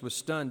campus was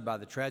stunned by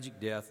the tragic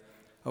death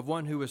of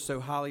one who was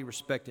so highly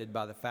respected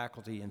by the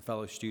faculty and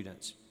fellow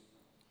students.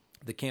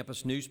 The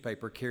campus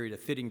newspaper carried a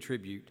fitting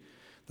tribute.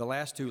 The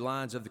last two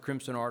lines of the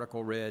Crimson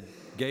article read,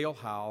 "Gail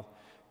Howell,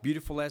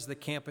 beautiful as the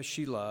campus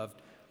she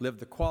loved, lived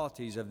the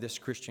qualities of this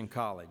Christian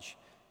college.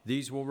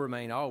 These will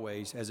remain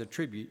always as a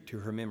tribute to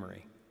her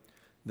memory."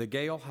 The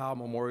Gail Howell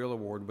Memorial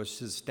Award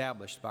was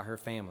established by her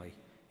family.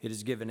 It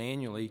is given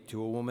annually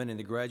to a woman in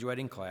the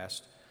graduating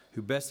class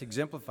who best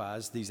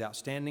exemplifies these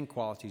outstanding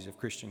qualities of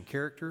Christian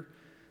character,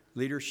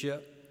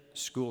 leadership,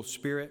 school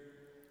spirit,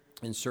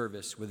 and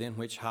service within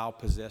which Howell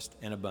possessed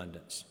an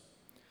abundance.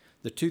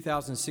 The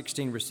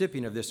 2016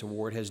 recipient of this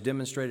award has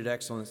demonstrated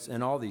excellence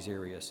in all these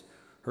areas.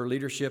 Her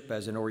leadership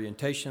as an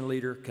orientation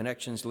leader,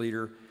 connections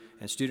leader,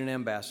 and student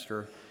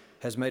ambassador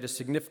has made a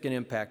significant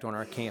impact on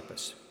our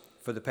campus.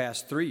 For the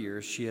past 3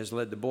 years, she has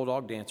led the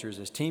Bulldog Dancers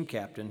as team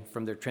captain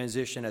from their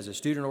transition as a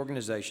student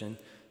organization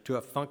to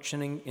a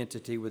functioning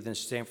entity within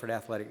Samford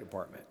Athletic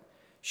Department.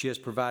 She has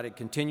provided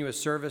continuous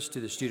service to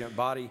the student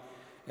body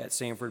at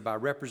Samford by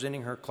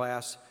representing her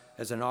class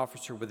as an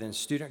officer within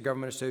Student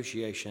Government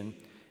Association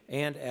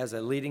and as a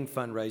leading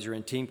fundraiser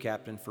and team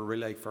captain for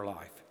Relay for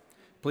Life.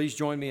 Please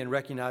join me in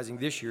recognizing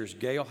this year's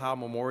Gail Howell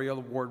Memorial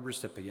Award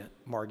recipient,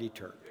 Margie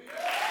Turk.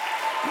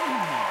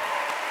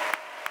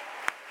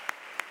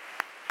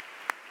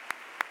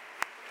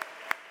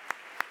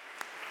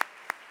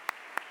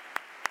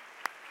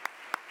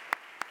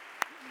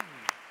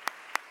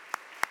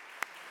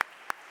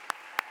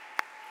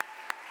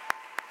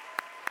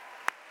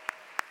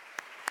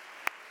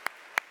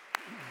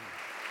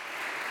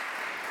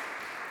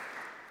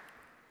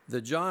 The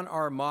John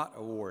R. Mott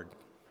Award.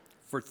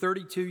 For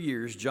 32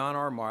 years, John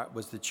R. Mott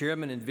was the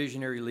chairman and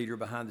visionary leader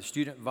behind the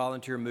student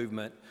volunteer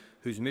movement,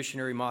 whose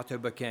missionary motto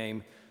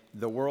became,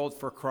 "The world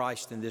for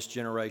Christ in this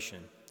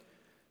generation."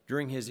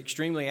 During his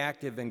extremely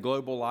active and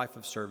global life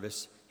of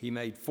service, he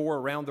made 4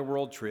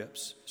 around-the-world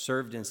trips,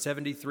 served in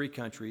 73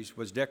 countries,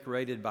 was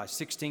decorated by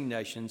 16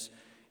 nations,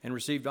 and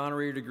received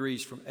honorary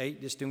degrees from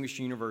 8 distinguished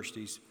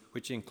universities,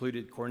 which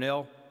included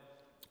Cornell,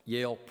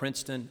 Yale,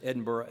 Princeton,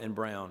 Edinburgh, and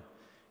Brown.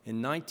 In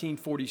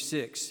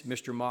 1946,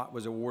 Mr. Mott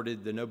was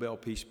awarded the Nobel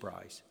Peace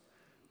Prize.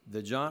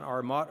 The John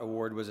R. Mott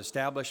Award was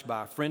established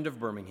by a friend of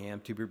Birmingham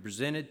to be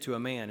presented to a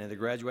man in the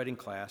graduating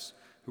class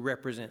who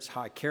represents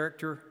high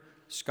character,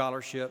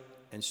 scholarship,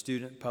 and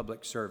student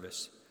public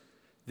service.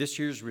 This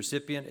year's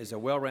recipient is a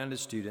well-rounded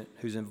student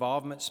whose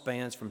involvement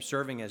spans from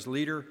serving as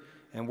leader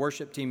and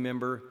worship team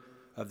member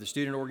of the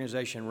student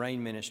organization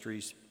Rain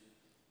Ministries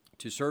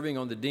to serving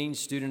on the Dean's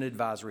Student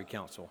Advisory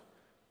Council.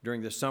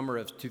 During the summer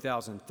of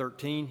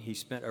 2013, he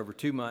spent over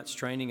 2 months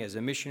training as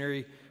a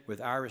missionary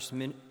with Iris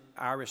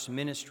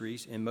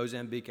Ministries in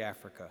Mozambique,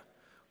 Africa.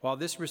 While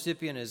this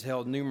recipient has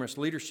held numerous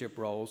leadership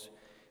roles,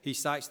 he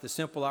cites the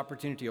simple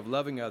opportunity of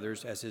loving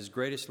others as his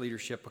greatest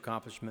leadership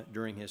accomplishment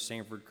during his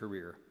Samford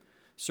career.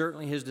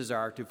 Certainly his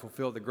desire to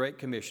fulfill the Great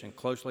Commission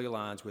closely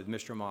aligns with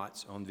Mr.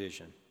 Mott's own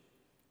vision.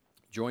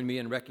 Join me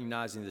in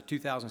recognizing the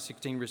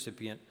 2016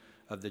 recipient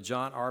of the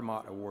John R.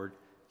 Mott Award,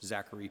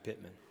 Zachary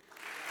Pittman.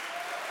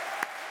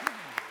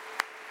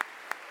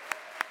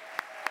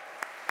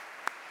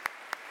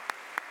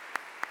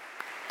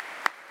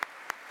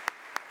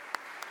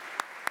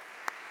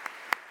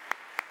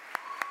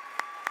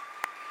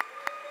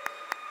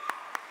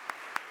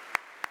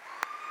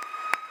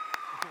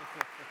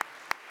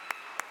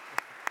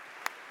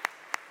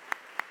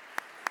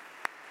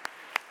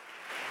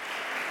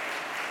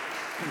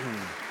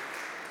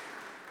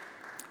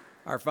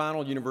 Our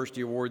final university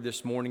award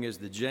this morning is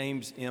the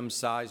James M.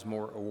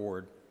 Sizemore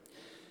Award.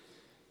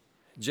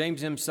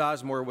 James M.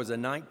 Sizemore was a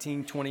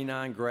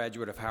 1929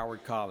 graduate of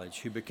Howard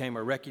College who became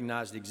a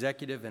recognized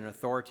executive and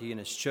authority in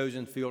his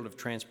chosen field of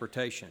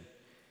transportation.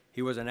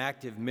 He was an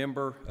active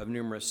member of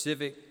numerous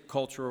civic,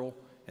 cultural,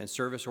 and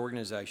service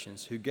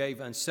organizations who gave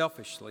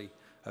unselfishly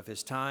of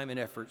his time and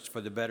efforts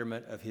for the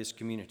betterment of his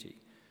community.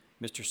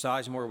 Mr.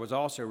 Sizemore was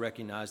also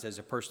recognized as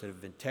a person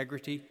of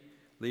integrity,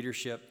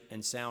 leadership,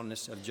 and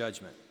soundness of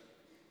judgment.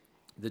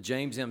 The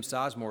James M.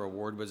 Sizemore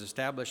Award was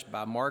established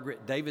by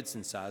Margaret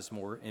Davidson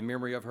Sizemore in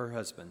memory of her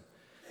husband.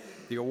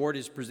 The award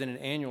is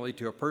presented annually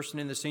to a person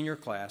in the senior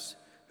class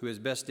who has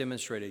best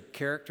demonstrated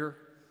character,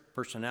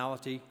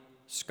 personality,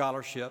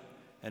 scholarship,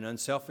 and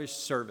unselfish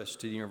service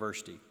to the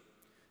university.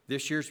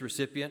 This year's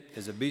recipient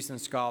is a Beeson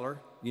Scholar,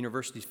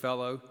 University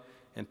Fellow,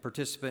 and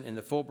participant in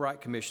the Fulbright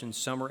Commission's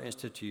Summer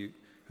Institute,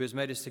 who has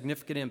made a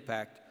significant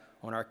impact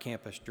on our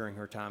campus during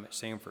her time at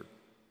Samford.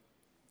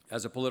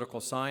 As a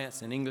political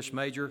science and English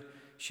major,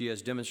 she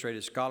has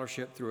demonstrated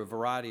scholarship through a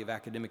variety of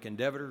academic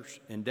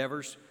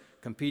endeavors,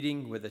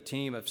 competing with a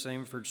team of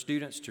Samford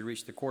students to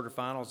reach the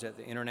quarterfinals at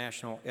the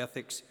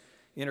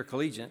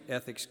Intercollegiate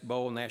Ethics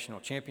Bowl National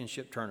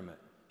Championship Tournament.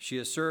 She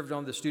has served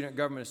on the Student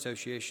Government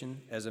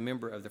Association as a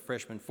member of the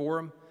Freshman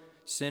Forum,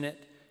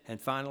 Senate, and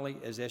finally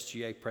as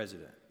SGA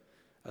President.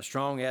 A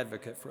strong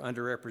advocate for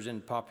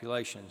underrepresented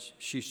populations,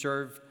 she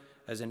served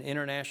as an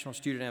international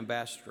student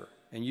ambassador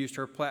and used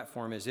her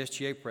platform as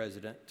SGA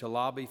President to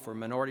lobby for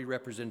minority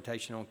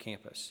representation on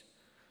campus.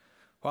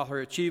 While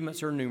her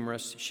achievements are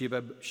numerous, she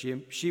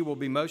will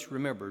be most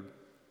remembered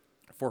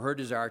for her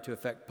desire to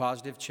effect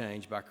positive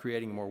change by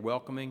creating a more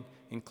welcoming,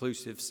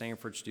 inclusive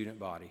Samford student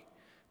body.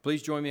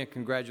 Please join me in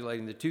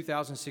congratulating the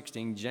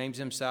 2016 James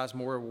M.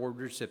 Sizemore Award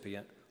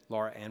recipient,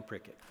 Laura Ann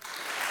Prickett.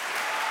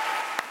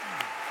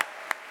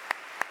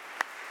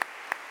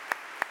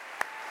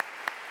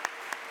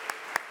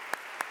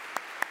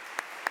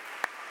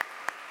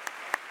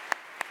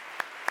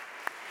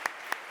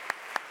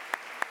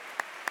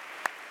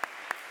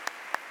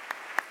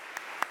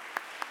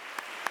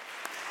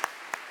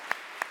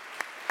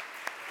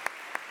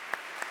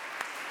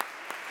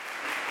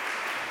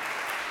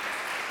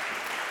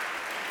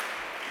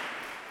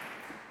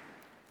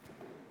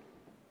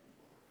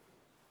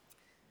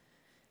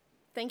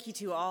 Thank you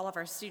to all of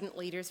our student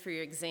leaders for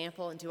your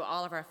example and to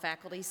all of our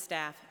faculty,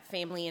 staff,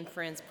 family, and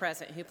friends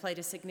present who played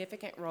a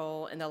significant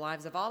role in the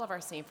lives of all of our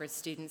Samford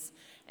students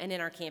and in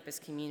our campus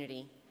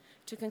community.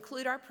 To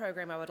conclude our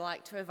program, I would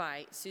like to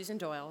invite Susan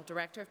Doyle,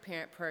 Director of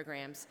Parent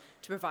Programs,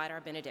 to provide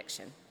our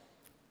benediction.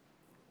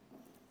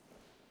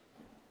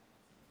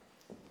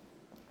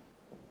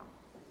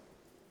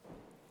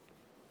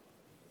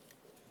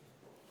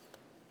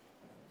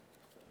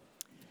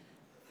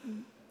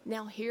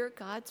 Now hear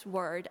God's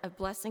word of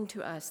blessing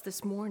to us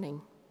this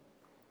morning.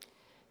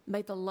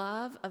 May the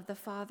love of the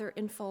Father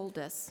enfold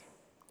us,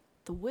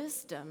 the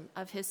wisdom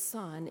of his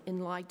Son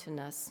enlighten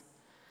us,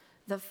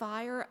 the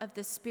fire of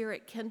the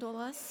Spirit kindle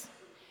us,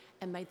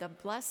 and may the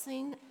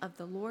blessing of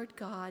the Lord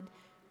God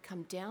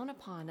come down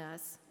upon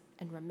us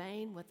and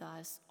remain with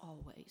us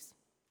always.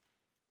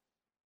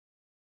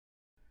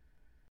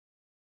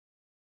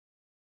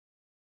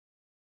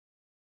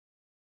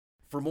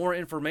 For more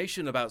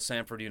information about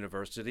Samford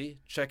University,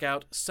 check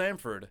out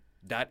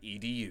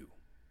samford.edu.